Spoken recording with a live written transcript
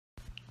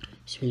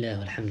بسم الله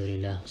والحمد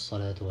لله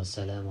والصلاة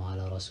والسلام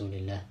على رسول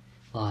الله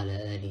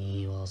وعلى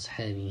آله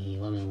وأصحابه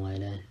ومن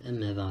والاه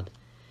أما بعد.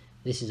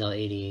 This is our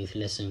 88th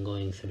lesson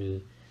going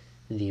through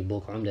the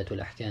book Umdat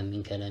al-Ahkaam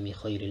min kalami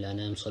khayr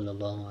al-anam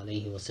sallallahu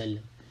alayhi wa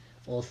sallam,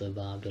 authored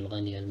by Abdul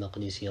Ghani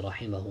al-Maqdisi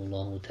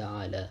rahimahullah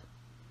ta'ala.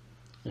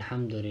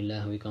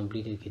 Alhamdulillah, we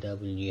completed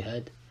Kitab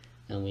al-Jihad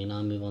and we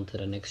now move on to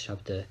the next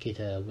chapter,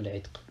 Kitab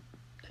al-Itq.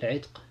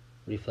 Al-Itq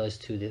refers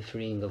to the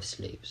freeing of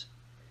slaves.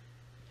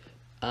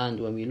 And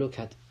when we look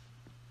at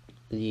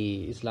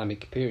the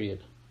Islamic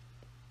period,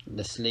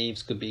 the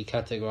slaves could be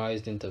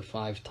categorized into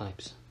 5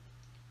 types.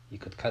 You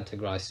could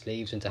categorize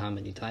slaves into how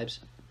many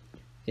types?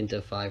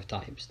 Into 5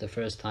 types. The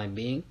first type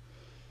being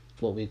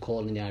what we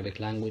call in the Arabic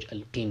language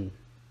al-qin,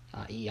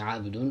 i.e.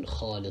 abdun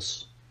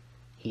khalis.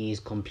 He is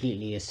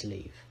completely a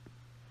slave.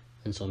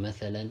 And so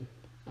mathalan,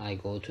 I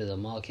go to the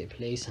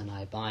marketplace and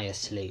I buy a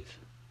slave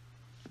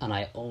and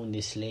I own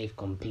this slave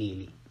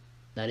completely.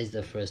 That is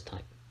the first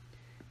type.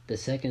 The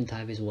second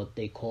type is what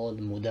they call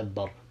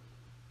mudabbar.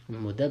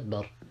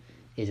 Mudabbar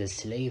is a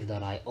slave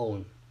that I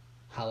own.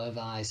 However,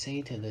 I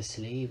say to the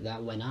slave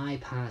that when I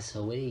pass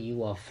away,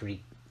 you are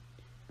free.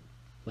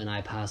 When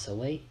I pass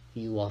away,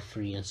 you are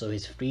free. And so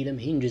his freedom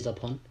hinges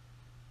upon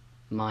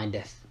my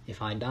death.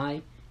 If I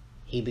die,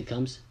 he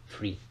becomes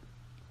free.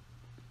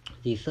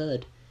 The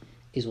third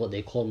is what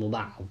they call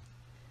muba'ad.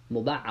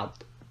 Muba'ad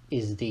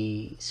is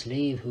the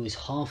slave who is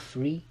half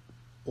free,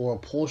 or a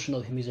portion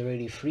of him is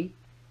already free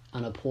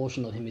and a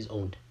portion of him is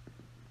owned.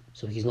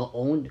 So he's not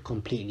owned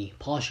completely,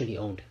 partially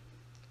owned.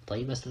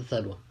 That's the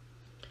third one.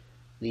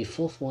 The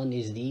fourth one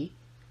is the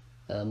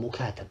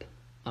mukatab.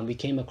 And we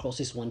came across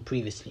this one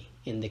previously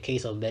in the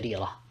case of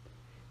Barira.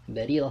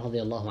 Barira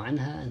radiallahu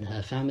anha and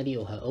her family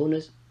or her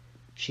owners,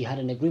 she had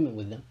an agreement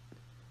with them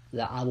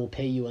that I will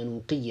pay you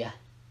an uqiyah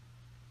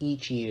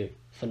each year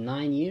for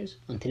 9 years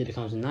until it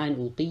becomes 9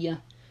 uqiyah.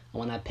 And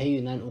when I pay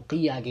you 9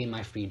 uqiyah, I gain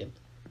my freedom.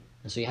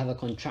 And so you have a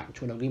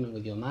contractual agreement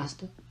with your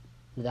master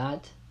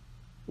that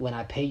when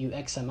I pay you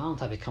X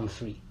amount, I become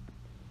free.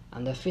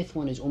 And the fifth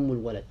one is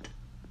walad,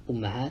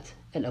 ummahat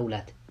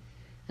al-awlad.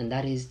 And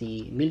that is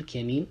the milk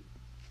yamin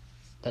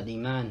that the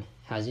man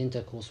has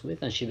intercourse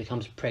with and she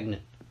becomes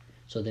pregnant.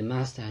 So the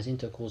master has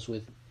intercourse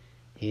with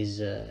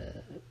his,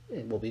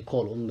 what we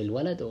call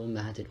walad or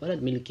ummahat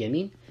al-walad, milk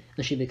yamin,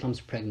 and she becomes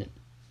pregnant.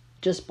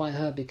 Just by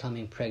her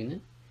becoming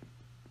pregnant,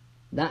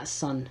 that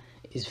son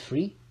is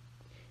free,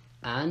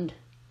 and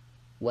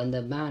when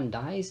the man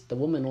dies, the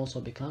woman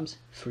also becomes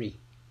free.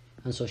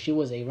 And so she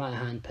was a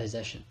right-hand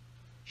possession.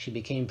 She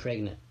became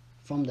pregnant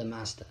from the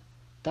master.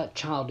 That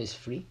child is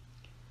free,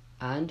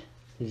 and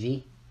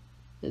the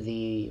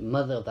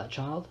mother of that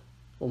child,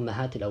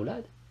 ummahat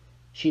al-awlad,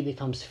 she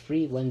becomes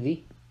free when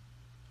the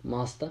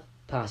master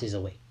passes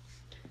away.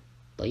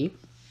 طيب.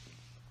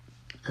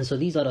 And so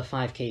these are the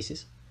 5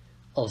 cases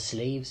of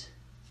slaves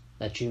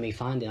that you may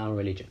find in our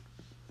religion.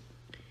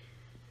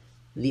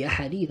 The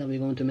ahadith that we're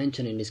going to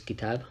mention in this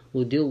kitab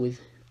will deal with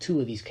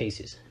 2 of these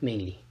cases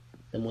mainly,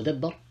 the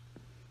mudabbar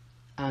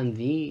and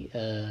the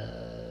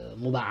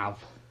muba'ad.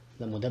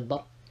 The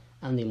mudabbar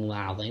and the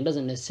muba'ad. It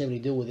doesn't necessarily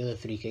deal with the other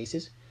 3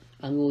 cases,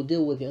 and we will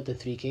deal with the other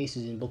 3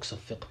 cases in books of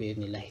fiqh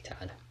bi'idhnillahi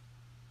ta'ala.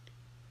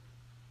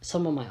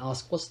 Someone might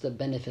ask, what's the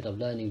benefit of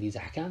learning these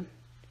ahkam?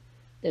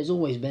 There's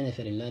always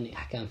benefit in learning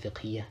ahkam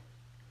fiqhiyah,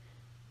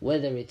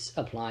 whether it's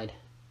applied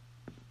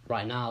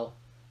right now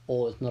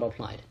or it's not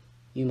applied.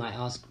 You might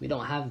ask, we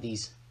don't have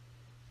these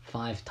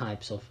 5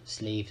 types of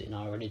slaves in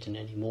our religion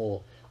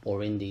anymore,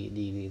 or in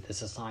the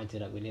society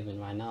that we live in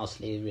right now.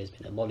 Slavery has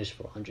been abolished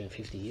for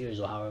 150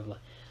 years, or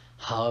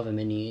however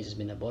many years it's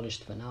been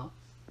abolished for now.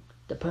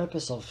 The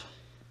purpose of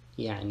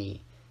learning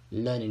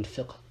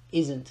fiqh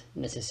isn't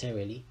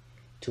necessarily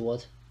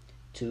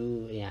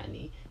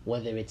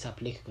whether it's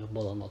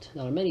applicable or not.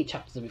 There are many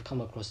chapters that we've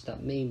come across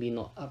that may be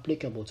not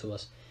applicable to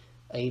us.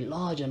 A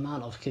large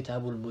amount of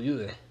Kitab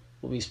al-Buyu',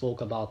 what we spoke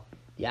about,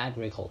 the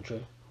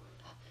agriculture.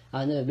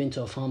 I've never been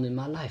to a farm in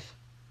my life.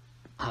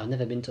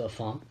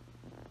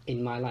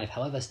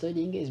 However,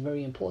 studying it is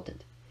very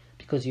important,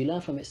 because you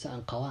learn from it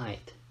certain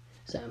qawa'id,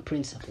 certain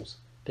principles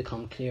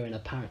become clear and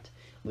apparent,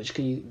 which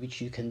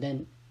you can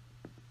then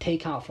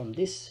take out from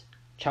this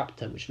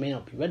chapter, which may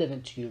not be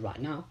relevant to you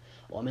right now,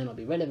 or may not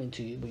be relevant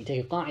to you, but you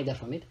take a qa'idah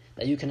from it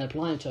that you can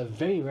apply into a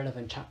very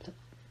relevant chapter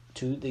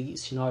to the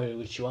scenario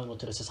which you are, or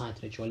to the society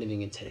that you are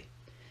living in today.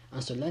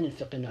 And so learning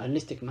fiqh in a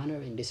holistic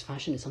manner in this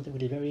fashion is something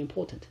which is very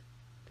important.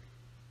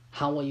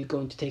 How are you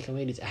going to take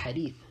away these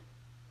ahadith?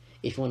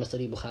 If you want to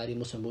study Bukhari,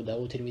 Muslim, Abu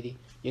Dawud, Tirmidhi,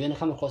 you're going to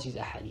come across these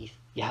ahadith.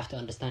 You have to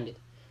understand it.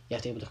 You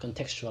have to be able to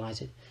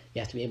contextualize it.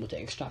 You have to be able to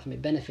extract from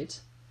it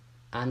benefits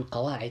and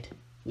qawa'id,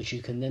 which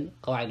you can then,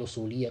 qawa'id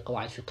usuliyya,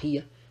 qawa'id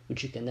fiqhiyya,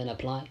 which you can then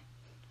apply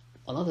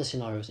on other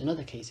scenarios, in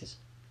other cases,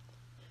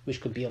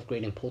 which could be of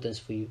great importance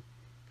for you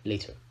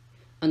later.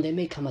 And there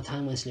may come a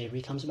time when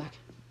slavery comes back.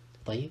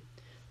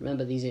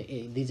 Remember, these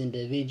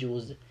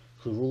individuals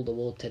who rule the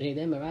world today,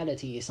 their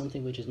morality is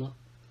something which is not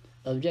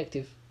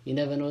objective. You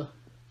never know.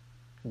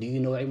 Do you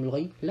know ilm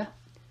al-ghayb? La.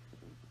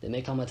 There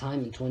may come a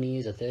time in 20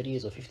 years or 30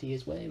 years or 50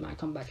 years where it might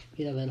come back.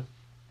 You never know.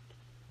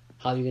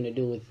 How are you going to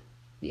deal with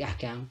the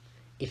ahkam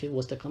if it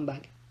was to come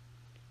back?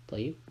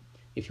 طيب.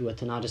 If you were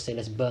to now just say,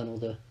 let's burn all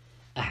the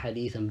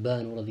ahadith and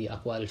burn all of the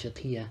aqwal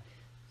al-fiqhiyah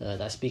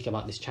that speak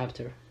about this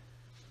chapter,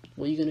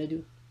 what are you going to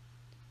do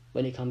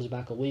when it comes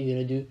back? Or what are you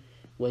going to do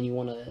when you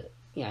want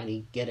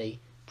to get a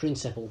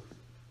principle,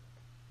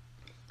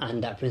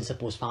 and that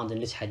principle is found in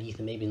this hadith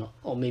and maybe not,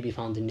 or maybe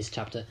found in this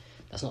chapter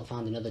that's not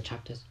found in other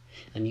chapters,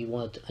 and you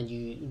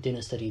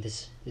didn't study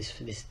this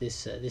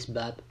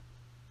bab,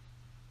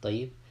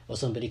 طيب, or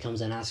somebody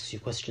comes and asks you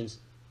questions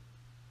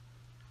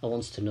or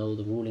wants to know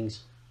the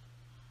rulings,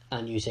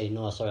 and you say,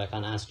 no, sorry, I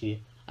can't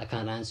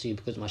answer you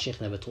because my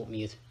shaykh never taught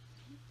me it.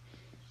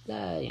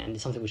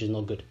 It's something which is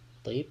not good.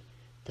 طيب.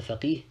 The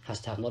faqih has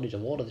to have knowledge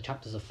of all of the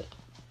chapters of fiqh.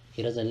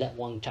 He doesn't let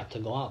one chapter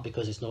go out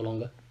because it's no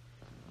longer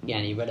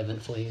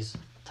relevant for his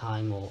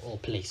time or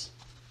place.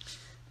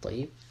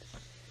 طيب.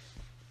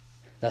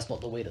 That's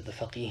not the way that the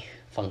faqih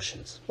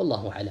functions.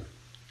 Wallahu alam.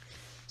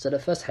 So the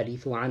first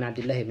hadith, وعن عبد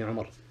الله بن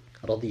عمر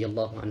رضي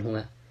الله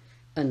عنهما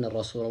أن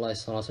الرسول الله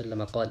صلى الله عليه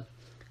وسلم قال: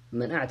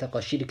 من أعتق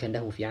شركا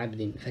له في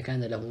عبد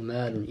فكان له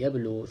مال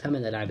يبلغ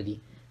ثمن العبد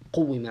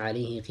قوم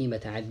عليه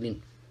قيمة عدل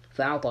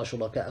فأعطى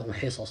شركاءه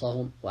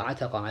حصصهم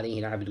وعتق عليه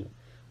العبد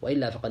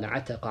وإلا فقد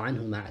عتق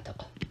عنه ما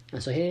عتق.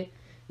 And so here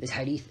this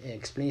hadith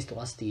explains to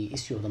us the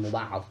issue of the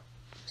muba'adh.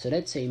 So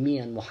let's say me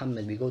and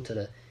Muhammad, we go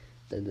to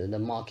the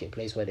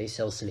marketplace where they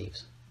sell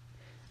slaves,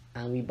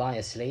 and we buy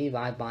a slave.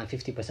 I buy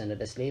 50% of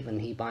the slave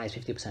and he buys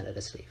 50% of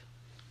the slave.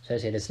 So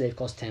let's say the slave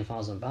costs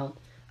 £10,000,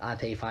 I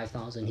pay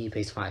 5,000, he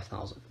pays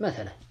 5,000.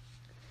 مثلا.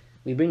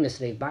 We bring the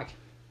slave back,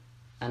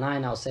 and I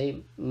now say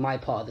my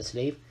part of the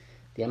slave,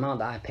 the amount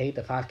that I paid,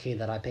 the 5k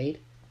that I paid,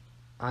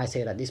 I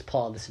say that this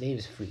part of the slave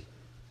is free.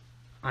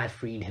 I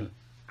freed him.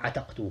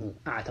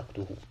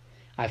 أعتقته.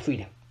 I freed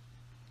him.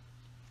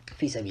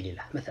 في سبيل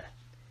الله مثلا.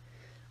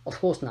 Of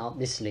course now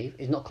this slave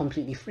is not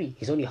completely free.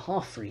 He's only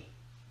half free.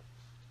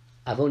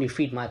 I've only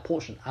freed my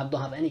portion. I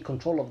don't have any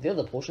control of the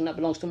other portion that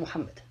belongs to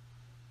Muhammad.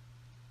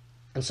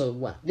 And so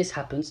when this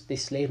happens,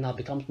 this slave now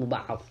becomes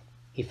muba'adh.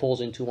 He falls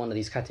into one of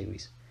these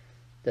categories.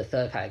 The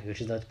third category,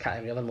 which is the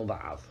category of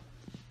al-muba'adh.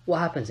 What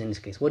happens in this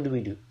case? What do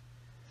we do?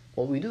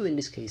 What we do in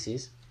this case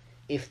is,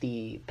 if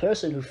the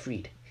person who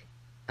freed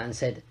and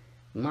said,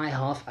 my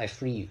half, I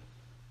free you,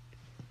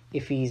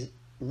 if he's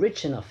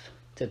rich enough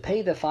to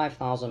pay the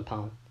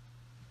 £5,000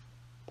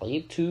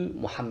 to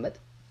Muhammad,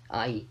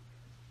 i.e.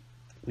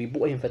 we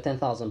bought him for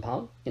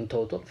 £10,000 in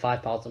total,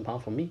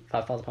 £5,000 from me,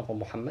 £5,000 from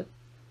Muhammad,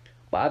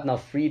 but I've now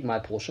freed my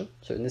portion.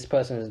 So in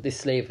this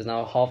slave is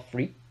now half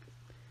free.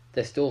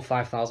 There's still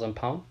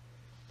 £5,000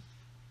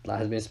 that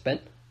has been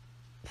spent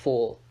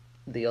for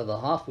the other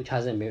half, which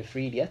hasn't been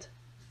freed yet.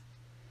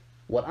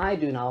 What I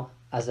do now,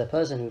 as the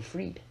person who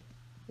freed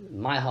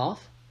my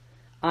half,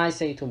 I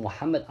say to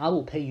Muhammad, I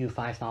will pay you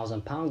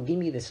 £5,000, give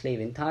me the slave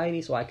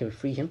entirely so I can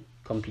free him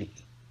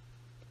completely.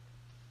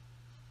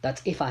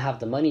 That's if I have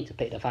the money to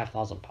pay the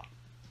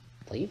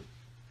 £5,000.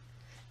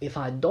 If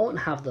I don't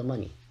have the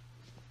money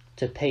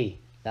to pay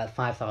that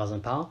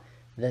 £5,000,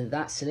 then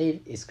that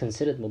slave is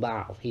considered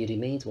muba'adh. He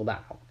remains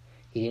muba'adh.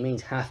 He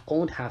remains half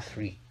owned, half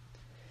free.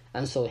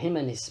 And so him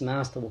and his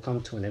master will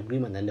come to an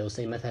agreement, and they'll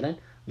say, مثلا,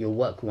 you'll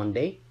work one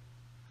day,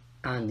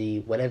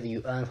 and whatever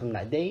you earn from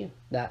that day,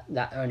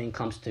 that earning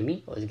comes to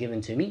me, or is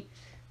given to me.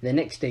 The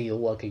next day you'll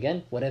work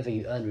again, whatever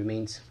you earn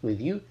remains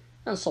with you,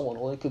 and so on.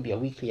 Or it could be a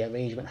weekly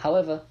arrangement.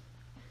 However,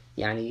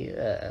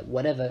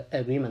 whatever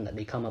agreement that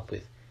they come up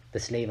with, the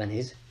slave and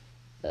his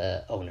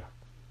owner.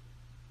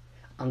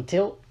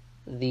 Until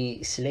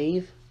the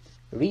slave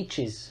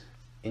reaches,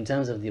 in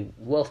terms of the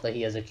wealth that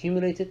he has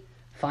accumulated,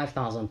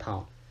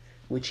 £5,000,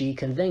 which he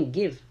can then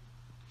give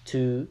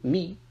to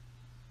me.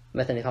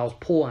 If I was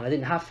poor and I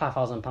didn't have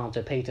 £5,000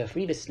 to pay to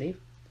free the slave,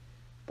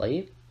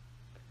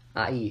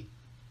 i.e.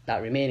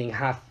 that remaining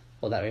half,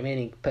 or that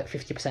remaining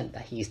 50%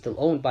 that he is still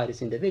owned by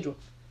this individual,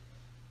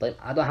 but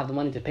I don't have the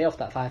money to pay off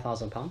that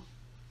 £5,000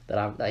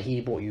 that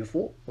he bought you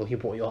for, or he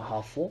bought your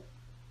half for.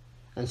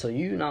 And so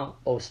you now,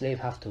 O slave,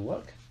 have to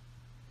work,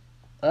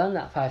 earn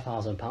that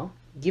 £5,000,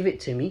 give it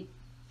to me,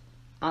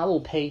 I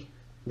will pay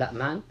that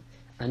man,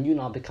 and you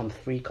now become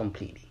free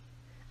completely.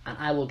 And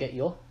I will get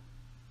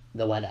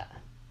the wala.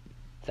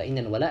 فَإِنَّ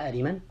الْوَلَاءَ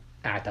لِمَنْ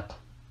أَعْتَقَ.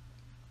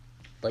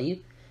 طيب.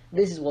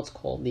 This is what's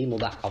called the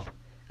muba'adh.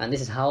 And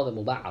this is how the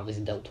muba'adh is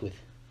dealt with.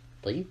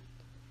 طيب.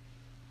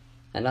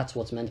 And that's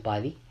what's meant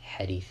by the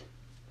hadith.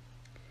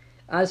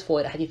 As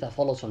for the hadith that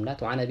follows from that,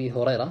 وعن أبي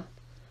هريرة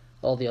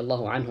رضي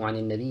الله عنه عن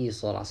النبي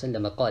صلى الله عليه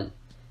وسلم قال: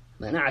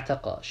 من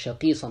أعتق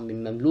شقيصا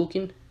من مملوك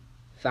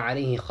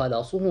فعليه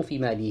خلاصه في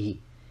ماله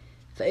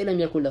فإن لم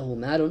يكن له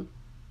مال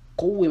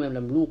قوم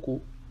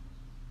المملوك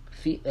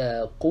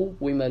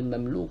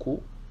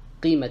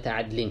قيمة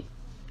عدل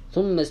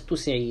ثم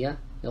استسعي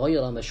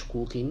غير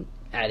مشكوك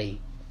عليه.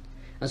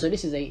 And so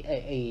this is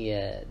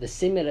the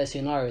similar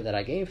scenario that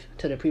I gave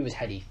to the previous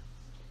hadith.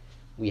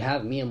 We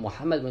have me and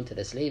Muhammad went to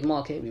the slave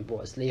market, we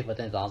bought a slave for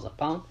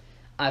 £10,000.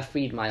 I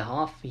freed my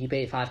half, he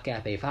paid 5k, I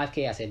paid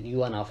 5k. I said,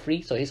 you are now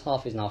free, so his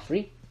half is now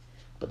free,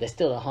 but there's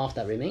still a half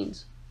that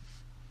remains.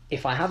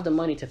 if I have the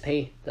money to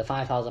pay the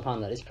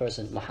 £5,000 that this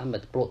person,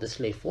 Muhammad, brought the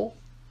slave for,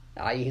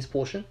 i.e. his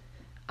portion,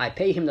 I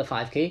pay him the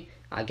 5k,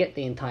 I get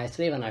the entire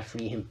slave and I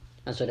free him.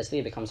 And so the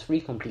slave becomes free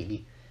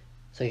completely.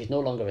 So he's no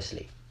longer a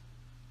slave.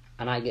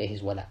 And I get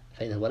his wala.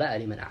 فَإِنَّ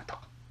الْوَلَاءَ لِمَنْ أَعْتَقَ.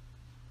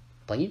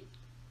 طيب.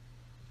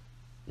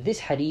 This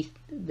hadith,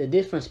 the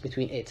difference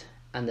between it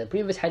and the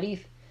previous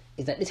hadith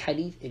is that this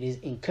hadith, it is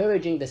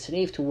encouraging the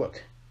slave to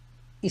work.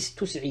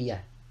 Istus'iyah.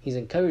 He's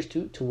encouraged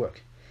to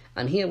work.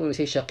 And here when we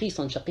say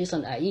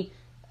shaqisan, i.e.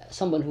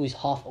 someone who is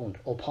half owned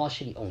or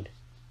partially owned.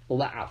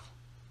 Muba'af.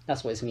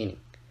 That's what it's meaning.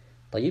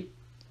 طيب.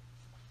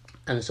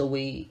 And so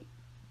we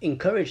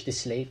encourage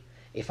this slave,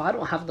 if I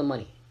don't have the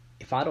money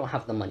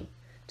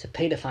to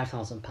pay the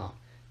 £5,000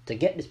 to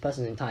get this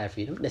person's entire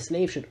freedom, the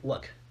slave should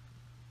work.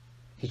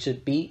 He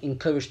should be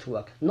encouraged to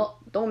work.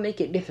 Don't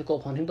make it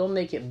difficult upon him, don't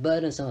make it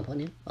burdensome upon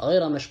him,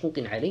 غير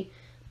مشقوق عليه,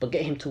 but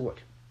get him to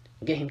work,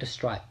 get him to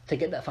strive to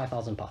get that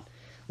 £5,000,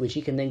 which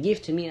he can then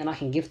give to me and I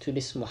can give to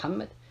this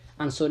Muhammad.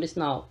 And so this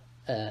now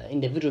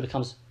individual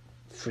becomes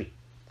free.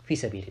 في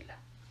سبيل الله.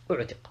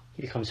 أعتق.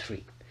 He becomes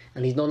free.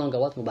 And he's no longer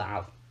what?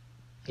 مبعض.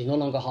 He's no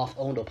longer half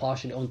owned or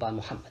partially owned by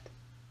Muhammad.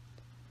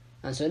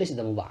 And so this is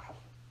the muba'af.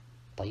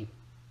 طيب.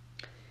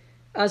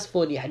 As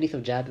for the hadith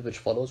of Jabir which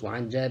follows,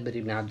 وعن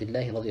جابر بن عبد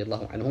الله رضي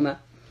الله عنهما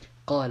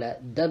قال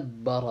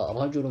دبر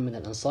رجل من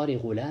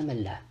الأنصار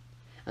غلاما له.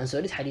 And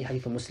so this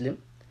hadith of Muslim,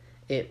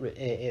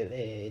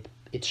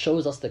 it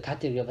shows us the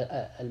category of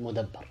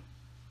al-mudabbar.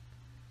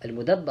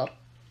 Al-mudabbar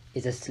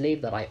is a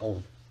slave that I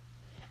own.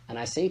 And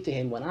I say to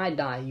him, when I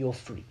die, you're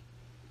free.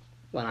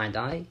 When I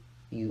die,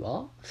 you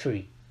are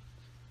free.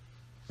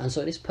 And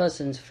so this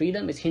person's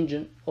freedom is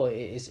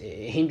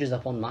hinges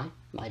upon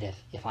my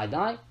death. If I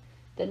die,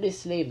 then this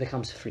slave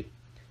becomes free.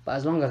 But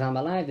as long as I'm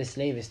alive, this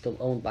slave is still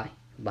owned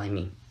by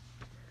me.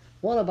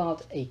 What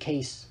about a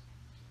case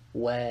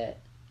where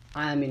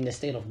I am in the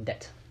state of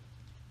debt,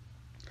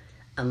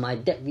 and my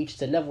debt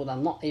reaches a level that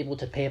I'm not able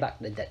to pay back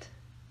the debt,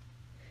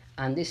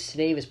 and this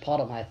slave is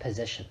part of my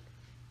possession?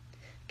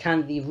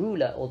 Can the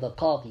ruler or the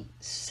qadi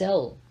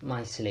sell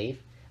my slave?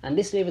 And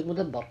this slave is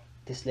mudabbar.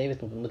 This slave is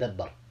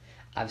mudabbar.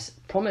 I've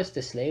promised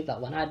the slave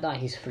that when I die,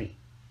 he's free.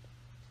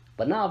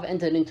 But now I've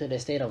entered into the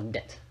state of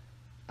debt.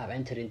 I've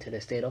entered into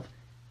the state of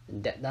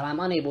debt that I'm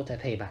unable to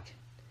pay back.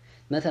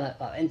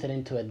 I've entered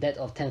into a debt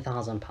of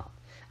 £10,000.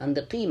 And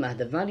the qimah,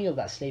 the value of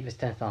that slave is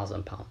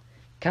 £10,000.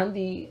 Can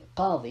the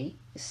qadi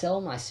sell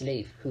my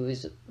slave who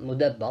is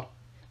mudabbar,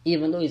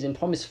 even though he's in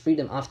promised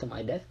freedom after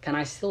my death? Can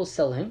I still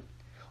sell him?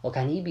 Or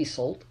can he be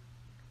sold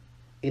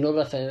in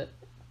order for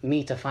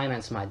me to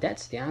finance my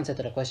debts? The answer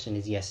to the question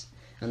is yes.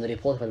 And the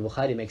report of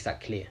Al-Bukhari makes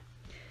that clear.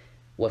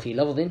 وفي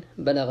لفظ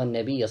بلغ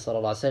النبي صلى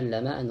الله عليه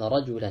وسلم أن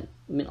رجلا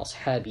من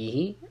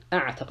أصحابه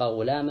أعتق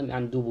غلاما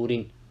عن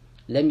دبر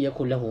لم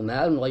يكن له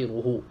مال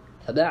غيره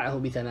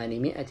فباعه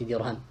ب800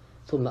 درهم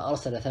ثم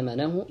أرسل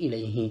ثمنه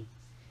إليه.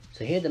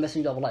 So here the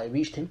Messenger of Allah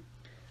reached him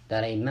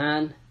that a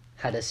man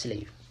had a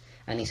slave,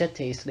 and he said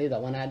to his slave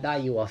that when I die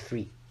you are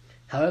free.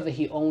 However,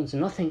 he owns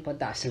nothing but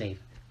that slave,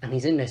 and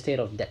he's in a state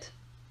of debt.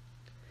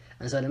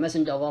 And so the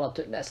Messenger of Allah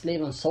took that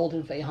slave and sold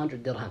him for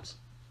 800 dirhams.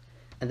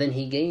 And then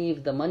he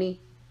gave the money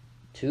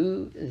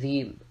to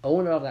the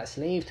owner of that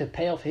slave to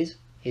pay off his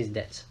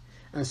debts.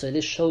 And so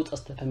this shows us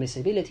the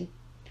permissibility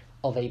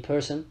of a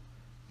person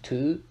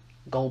to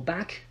go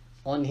back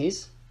on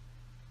his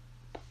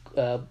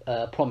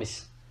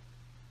promise.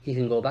 He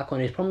can go back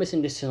on his promise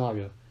in this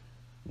scenario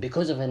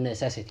because of a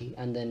necessity.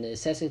 And the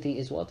necessity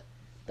is what?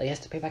 That he has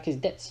to pay back his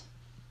debts.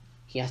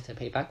 He has to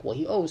pay back what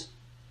he owes.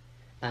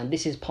 And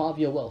this is part of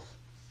your wealth.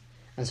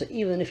 And so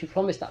even if you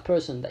promise that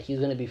person that he's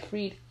going to be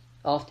freed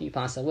after you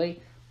pass away,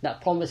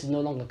 that promise is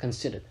no longer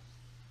considered.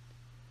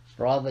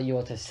 Rather, you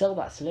are to sell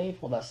that slave,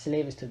 or that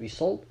slave is to be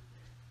sold,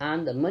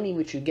 and the money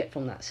which you get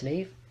from that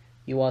slave,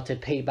 you are to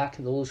pay back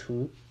those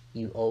who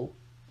you owe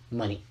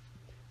money.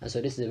 And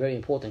so this is a very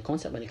important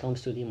concept when it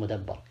comes to the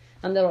mudabbar.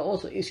 And there are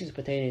also issues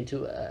pertaining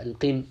to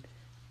al-qim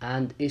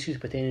and issues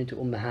pertaining to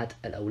ummahat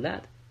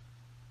al-awlad.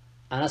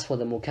 And as for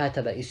the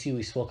mukataba issue,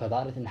 we spoke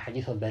about it in the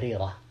hadith of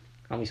Barira,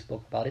 and we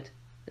spoke about it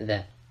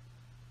there.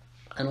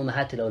 And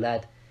ummahat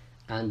al-awlad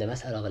and the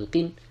mas'ala of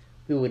al-qim,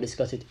 we will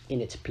discuss it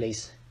in its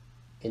place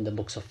in the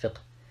books of fiqh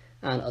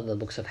and other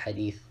books of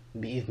hadith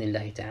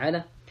bi'idhnillahi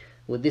ta'ala.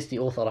 With this, the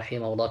author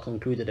rahimahullah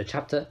concluded a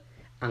chapter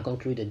and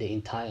concluded the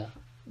entire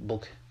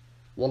book.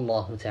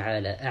 Wallahu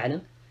ta'ala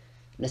a'lam.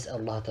 نسأل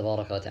الله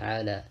تبارك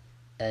وتعالى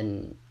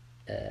أن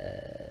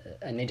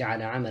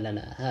يجعل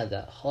عملنا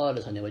هذا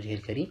خالصا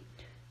لوجهه الكريم.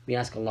 We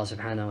ask Allah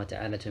subhanahu wa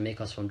ta'ala to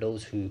make us from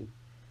those who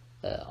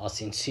are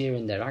sincere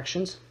in their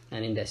actions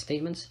and in their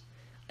statements.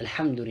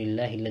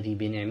 Alhamdulillah alladhi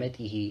bi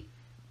ni'matihi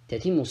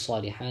tatimmu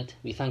salihat.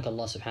 We thank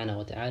Allah subhanahu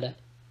wa ta'ala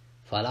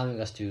for allowing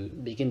us to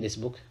begin this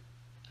book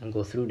and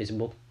go through this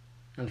book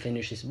and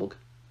finish this book.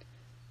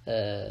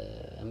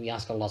 And we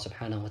ask Allah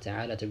subhanahu wa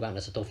ta'ala to grant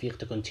us a tawfiq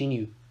to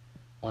continue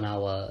on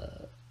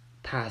our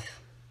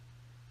path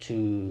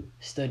to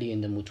study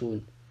in the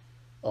mutun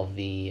of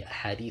the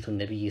hadith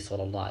al-Nabi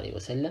sallallahu alayhi wa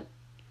sallam.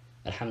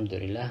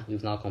 Alhamdulillah,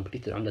 we've now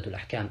completed Umdat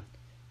al-Ahkaam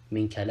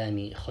من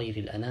كلام خير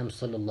الأنام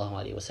صلى الله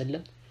عليه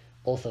وسلم,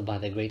 authored by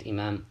the great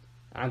Imam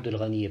Abdul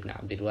Ghani ibn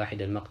Abdul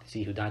Wahid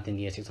al-Maqdisi, who died in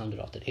the year 600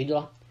 after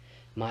Hijrah.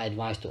 My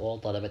advice to all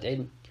Talabat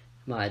Ilm,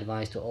 my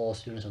advice to all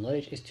students of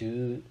knowledge, is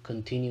to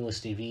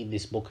continuously read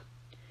this book.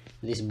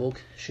 This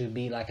book should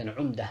be like an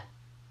Umdah,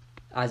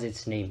 as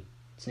its name.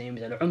 Its name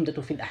is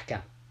Al-Umdatu fil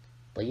Ahkaam.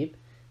 طيب,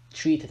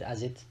 treat it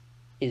as it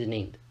is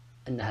named.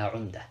 أنها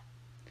عمدة.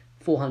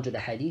 400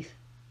 ahadith,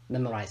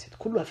 memorize it.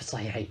 كلها في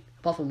الصحيحين.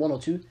 Apart from one or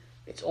two,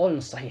 it's all in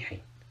the Sahihain,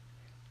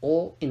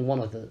 or in one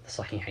of the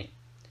Sahihain.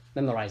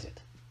 Memorize it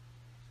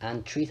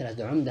and treat it as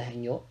the Umdah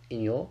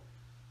in your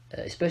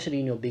especially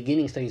in your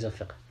beginning studies of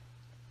fiqh.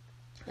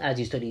 As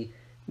you study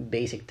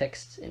basic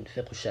texts in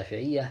fiqh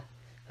al-Shafi'iyyah,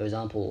 for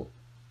example,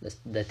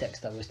 the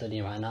text that we're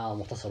studying right now,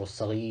 Mukhtasar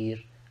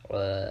al-Saghir,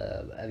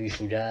 Abi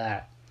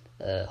Shuja',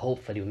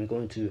 hopefully when we go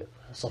into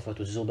Safrat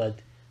al-Zubad,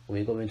 when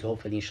we go into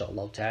hopefully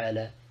inshaAllah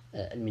ta'ala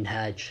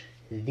al-Minhaj,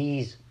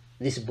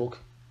 this book,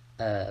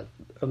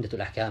 Umdat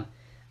al-Ahkam,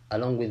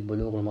 along with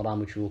Bulugh al-Maram,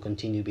 which we will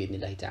continue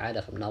bi'idhnillahi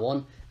ta'ala from now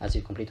on as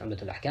we complete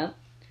Umdat al-Ahkam.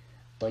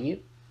 طيب,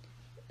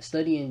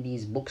 studying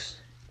these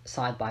books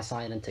side by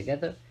side and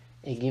together,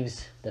 it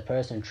gives the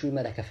person true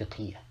malaka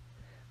fiqhiyya,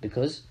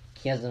 because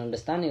he has an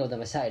understanding of the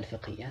masail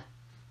fiqhiyya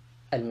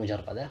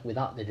al-mujarrada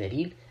without the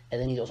dalil,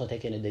 and then he's also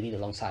taking a dalil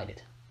alongside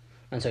it.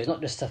 And so he's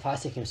not just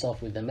sufficing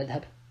himself with the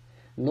madhab,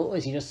 nor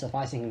is he just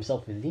sufficing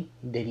himself with the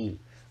dalil,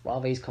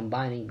 rather he's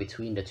combining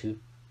between the two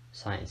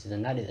sciences,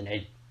 and that is an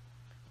ilm.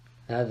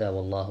 هذا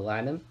والله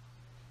أعلم.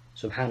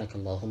 سبحانك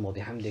اللهم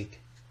وبحمدك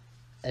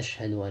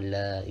أشهد أن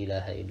لا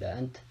إله إلا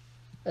أنت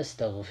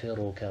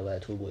أستغفرك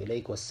وأتوب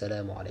إليك,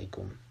 والسلام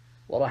عليكم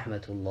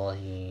ورحمة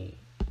الله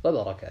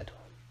وبركاته.